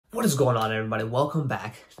What is going on, everybody? Welcome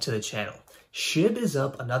back to the channel. SHIB is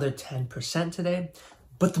up another 10% today,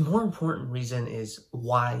 but the more important reason is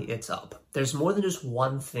why it's up. There's more than just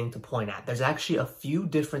one thing to point at. There's actually a few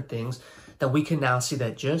different things that we can now see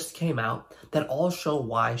that just came out that all show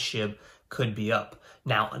why SHIB could be up.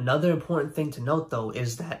 Now, another important thing to note though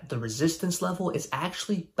is that the resistance level is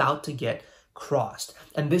actually about to get crossed.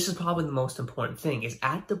 And this is probably the most important thing, is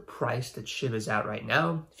at the price that SHIB is at right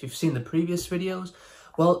now. If you've seen the previous videos,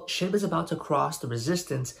 well, SHIB is about to cross the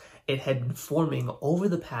resistance it had been forming over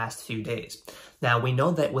the past few days. Now, we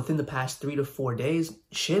know that within the past 3 to 4 days,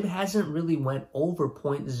 SHIB hasn't really went over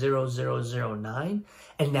 0.0009,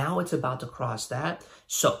 and now it's about to cross that.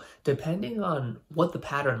 So, depending on what the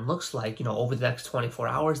pattern looks like, over the next 24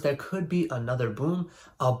 hours, there could be another boom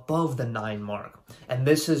above the 9 mark. And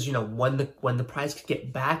this is, when the price could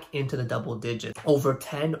get back into the double digits, over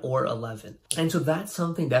 10 or 11. And so that's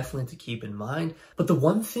something definitely to keep in mind. But the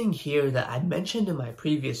one thing here that I mentioned in my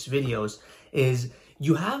previous videos is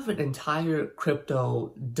you have an entire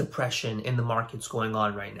crypto depression in the markets going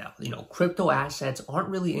on right now. Crypto assets aren't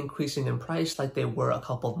really increasing in price like they were a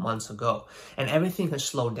couple of months ago, and everything has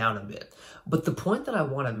slowed down a bit. But the point that I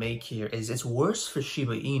want to make here is it's worse for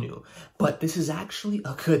Shiba Inu, but this is actually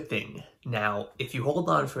a good thing. Now, if you hold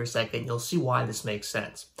on for a second, you'll see why this makes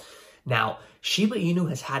sense. Now, Shiba Inu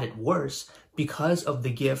has had it worse because of the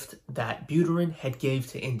gift that Buterin had gave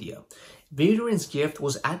to India. Buterin's gift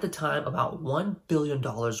was at the time about $1 billion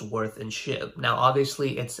worth in SHIB. Now,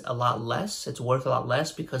 obviously, it's a lot less. It's worth a lot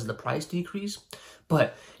less because of the price decrease.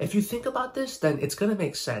 But if you think about this, then it's going to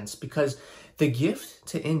make sense because the gift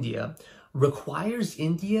to India requires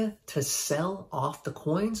India to sell off the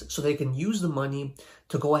coins so they can use the money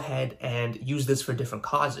to go ahead and use this for different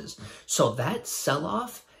causes. So that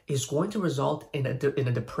sell-off is going to result in a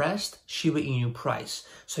depressed Shiba Inu price.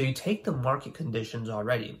 So you take the market conditions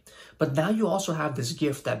already, but now you also have this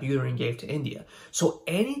gift that Buterin gave to India. So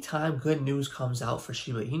anytime good news comes out for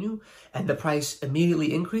Shiba Inu and the price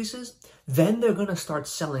immediately increases, then they're going to start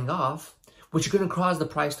selling off, which is going to cause the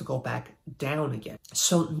price to go back down again.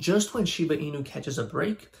 So just when Shiba Inu catches a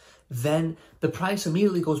break, then the price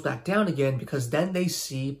immediately goes back down again because then they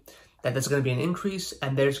see that there's going to be an increase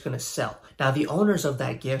and they're just going to sell. Now, the owners of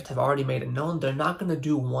that gift have already made it known they're not going to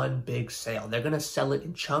do one big sale. They're going to sell it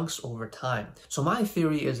in chunks over time. So my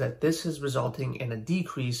theory is that this is resulting in a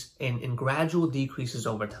decrease, in gradual decreases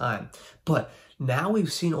over time. But now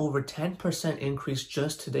we've seen over 10% increase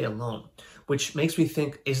just today alone, which makes me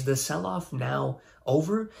think, is the sell-off now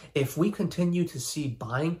over? If we continue to see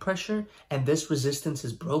buying pressure and this resistance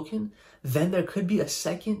is broken, then there could be a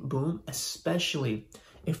second boom, especially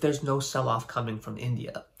if there's no sell-off coming from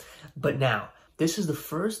India. But now, this is the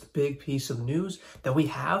first big piece of news that we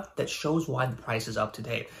have that shows why the price is up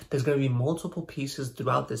today. There's going to be multiple pieces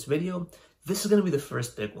throughout this video. This is going to be the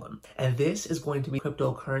first big one. And this is going to be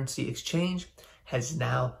cryptocurrency exchange has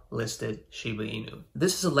now listed Shiba Inu.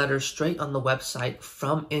 This is a letter straight on the website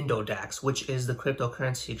from Indodax, which is the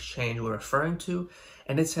cryptocurrency exchange we're referring to.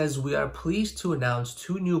 And it says, we are pleased to announce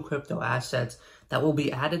 2 new crypto assets that will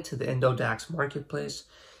be added to the Indodax marketplace,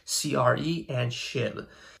 CRE and SHIB.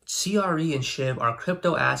 CRE and SHIB are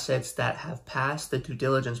crypto assets that have passed the due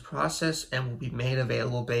diligence process and will be made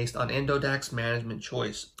available based on Indodax management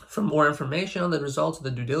choice. For more information on the results of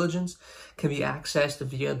the due diligence can be accessed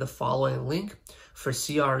via the following link for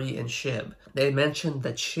CRE and SHIB. They mentioned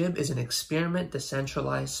that SHIB is an experiment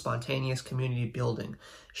decentralized spontaneous community building.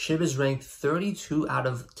 SHIB is ranked 32 out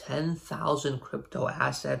of 10,000 crypto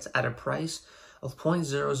assets at a price of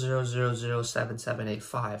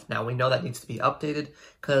 0.00007785. Now, we know that needs to be updated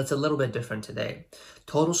because it's a little bit different today.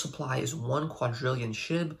 Total supply is 1 quadrillion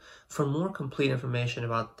SHIB. For more complete information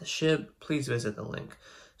about the SHIB, please visit the link.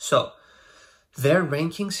 So, their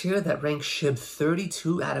rankings here that rank SHIB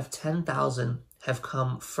 32 out of 10,000 have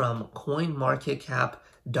come from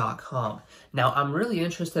CoinMarketCap.com. Now, I'm really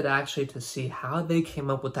interested actually to see how they came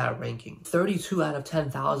up with that ranking. 32 out of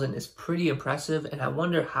 10,000 is pretty impressive, and I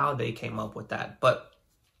wonder how they came up with that. But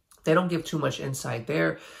they don't give too much insight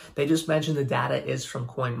there. They just mention the data is from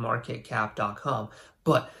CoinMarketCap.com.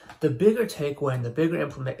 But the bigger takeaway and the bigger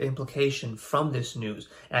implication from this news,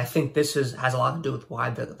 and I think this has a lot to do with why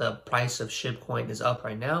the price of Shibcoin is up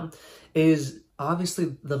right now, is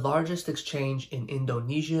obviously the largest exchange in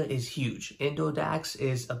Indonesia is huge. Indodax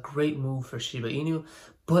is a great move for Shiba Inu,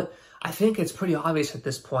 but I think it's pretty obvious at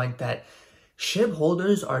this point that SHIB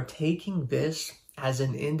holders are taking this as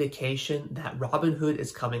an indication that Robinhood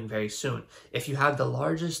is coming very soon. If you have the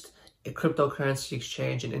largest a cryptocurrency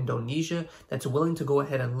exchange in Indonesia that's willing to go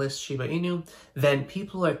ahead and list Shiba Inu, then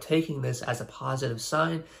people are taking this as a positive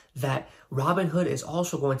sign that Robinhood is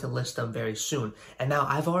also going to list them very soon. And now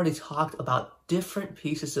I've already talked about different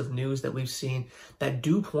pieces of news that we've seen that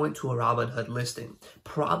do point to a Robinhood listing.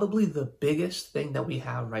 Probably the biggest thing that we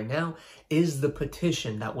have right now is the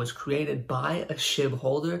petition that was created by a SHIB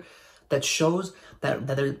holder that shows that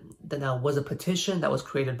there was a petition that was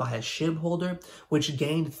created by a SHIB holder, which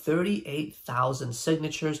gained 38,000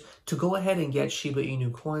 signatures to go ahead and get Shiba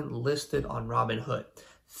Inu coin listed on Robinhood.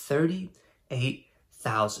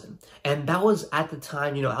 38,000. And that was at the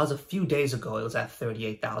time, that was a few days ago, it was at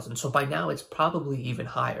 38,000. So by now it's probably even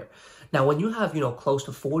higher. Now, when you have, close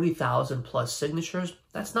to 40,000 plus signatures,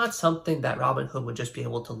 that's not something that Robinhood would just be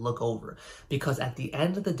able to look over, because at the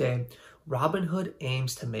end of the day, Robinhood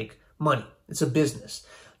aims to make money. It's a business.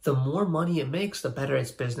 The more money it makes, the better its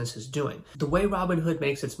business is doing. The way Robinhood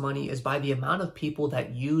makes its money is by the amount of people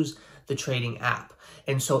that use the trading app.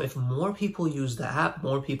 And so if more people use the app,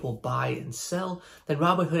 more people buy and sell, then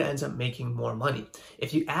Robinhood ends up making more money.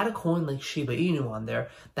 If you add a coin like Shiba Inu on there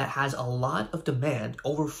that has a lot of demand,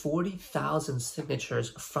 over 40,000 signatures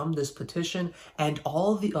from this petition, and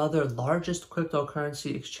all the other largest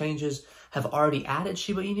cryptocurrency exchanges have already added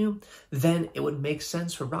Shiba Inu, then it would make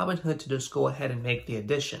sense for Robinhood to just go ahead and make the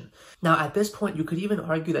addition. Now, at this point, you could even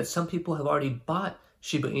argue that some people have already bought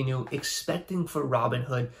Shiba Inu expecting for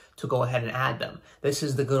Robinhood to go ahead and add them. This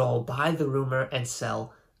is the good old buy the rumor and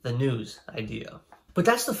sell the news idea. But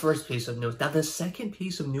that's the first piece of news. Now, the second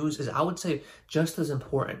piece of news is, I would say, just as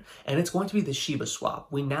important, and it's going to be the Shiba swap.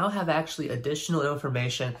 We now have actually additional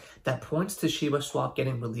information that points to Shiba swap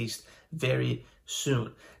getting released very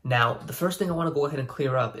soon. Now, the first thing I want to go ahead and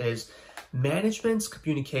clear up is management's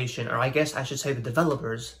communication, or I guess I should say the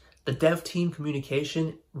developers, the dev team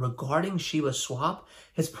communication regarding Shiba swap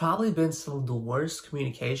has probably been some of the worst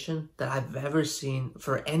communication that I've ever seen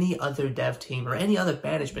for any other dev team or any other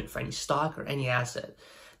management for any stock or any asset.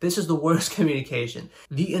 This is the worst communication.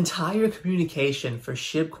 The entire communication for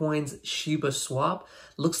Shibcoin's Shiba swap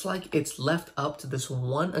looks like it's left up to this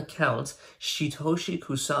one account, Satoshi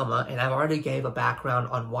Kusama, and I've already gave a background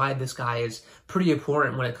on why this guy is pretty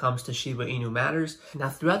important when it comes to Shiba Inu matters. Now,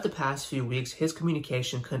 throughout the past few weeks, his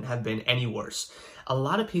communication couldn't have been any worse. A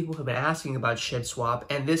lot of people have been asking about ShibSwap,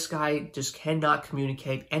 and this guy just cannot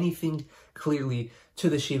communicate anything clearly to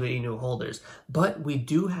the Shiba Inu holders. But we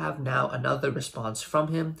do have now another response from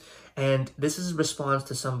him, and this is a response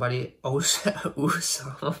to somebody,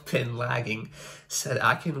 Osama bin Laden, said,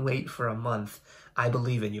 "I can wait for a month. I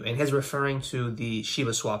believe in you." And he's referring to the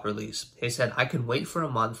Shiba swap release. He said, "I can wait for a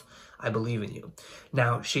month. I believe in you."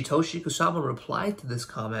 Now, Satoshi Kusama replied to this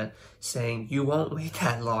comment saying, "You won't wait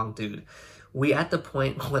that long, dude. We at the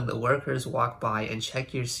point when the workers walk by and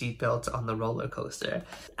check your seatbelts on the roller coaster."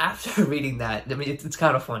 After reading that, I mean, it's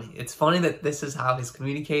kind of funny. It's funny that this is how he's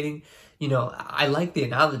communicating. I like the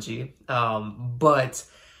analogy, but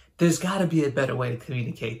there's got to be a better way to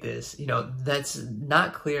communicate this. That's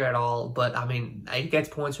not clear at all, but I mean, I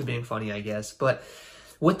get points for being funny, I guess. But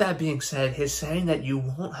with that being said, he's saying that you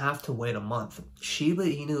won't have to wait a month. The Shiba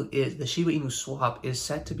Inu swap is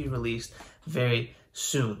set to be released very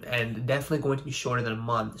soon, and definitely going to be shorter than a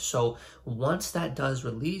month. So once that does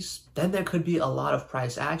release, then there could be a lot of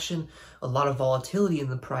price action, a lot of volatility in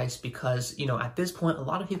the price, because at this point a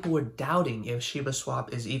lot of people were doubting if Shiba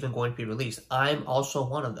swap is even going to be released. I'm also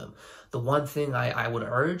one of them. The one thing I would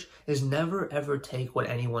urge is never ever take what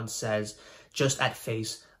anyone says just at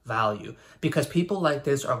face value, because people like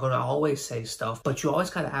this are going to always say stuff, but you always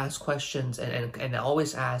got to ask questions and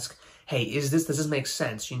always ask, hey, does this make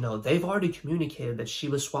sense? They've already communicated that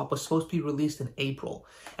Shiba swap was supposed to be released in April.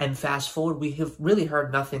 And fast forward, we have really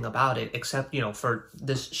heard nothing about it except, for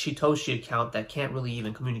this Satoshi account that can't really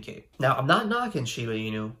even communicate. Now, I'm not knocking Shiba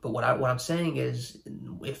Inu, but what I'm saying is,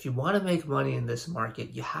 if you want to make money in this market,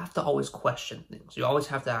 you have to always question things. You always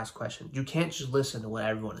have to ask questions. You can't just listen to what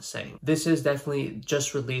everyone is saying. This is definitely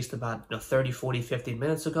just released about 30, 40, 50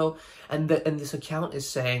 minutes ago. And this account is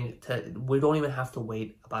saying we don't even have to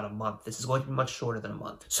wait about a month. This is going to be much shorter than a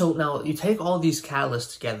month. So now you take all these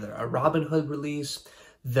catalysts together, a Robinhood release,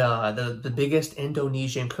 the biggest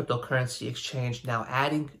Indonesian cryptocurrency exchange now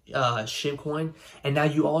adding Shibcoin, and now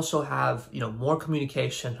you also have more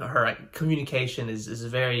communication, or communication is a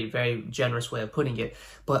very, very generous way of putting it,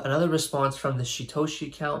 but another response from the Satoshi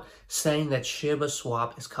account saying that Shiba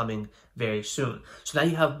swap is coming very soon. So now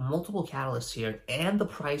you have multiple catalysts here, and the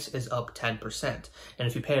price is up 10%. And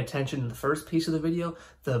if you pay attention in the first piece of the video,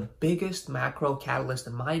 the biggest macro catalyst,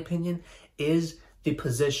 in my opinion, is the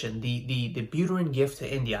position, the Buterin gift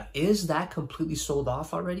to India, is that completely sold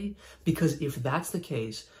off already? Because if that's the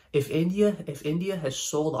case, if India has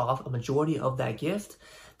sold off a majority of that gift,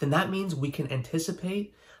 then that means we can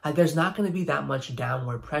anticipate there's not going to be that much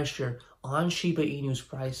downward pressure on Shiba Inu's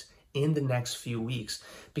price in the next few weeks,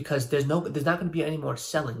 because there's not going to be any more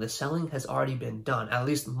selling. The selling has already been done. At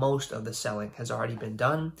least most of the selling has already been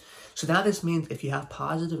done. So now this means if you have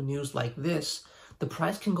positive news like this, the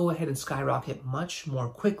price can go ahead and skyrocket much more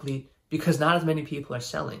quickly because not as many people are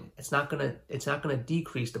selling. It's not gonna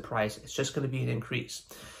decrease the price. It's just going to be an increase.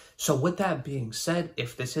 So with that being said,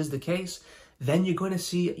 if this is the case, then you're going to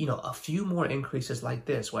see, a few more increases like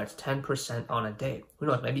this, where it's 10% on a day. Who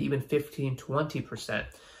knows, maybe even 15, 20%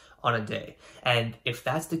 on a day. And if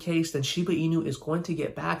that's the case, then Shiba Inu is going to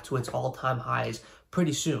get back to its all-time highs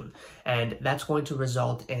pretty soon. And that's going to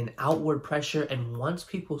result in outward pressure. And once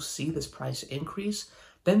people see this price increase,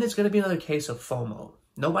 then there's going to be another case of FOMO.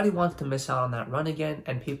 Nobody wants to miss out on that run again,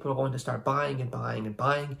 and people are going to start buying and buying and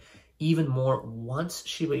buying even more once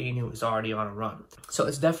Shiba Inu is already on a run. So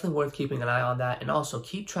it's definitely worth keeping an eye on that, and also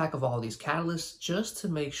keep track of all these catalysts just to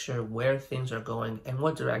make sure where things are going and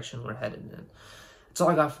what direction we're headed in. That's all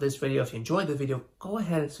I got for this video. If you enjoyed the video, go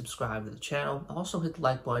ahead and subscribe to the channel. Also hit the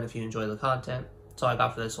like button if you enjoy the content. That's all I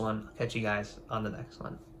got for this one. I'll catch you guys on the next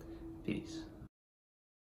one. Peace.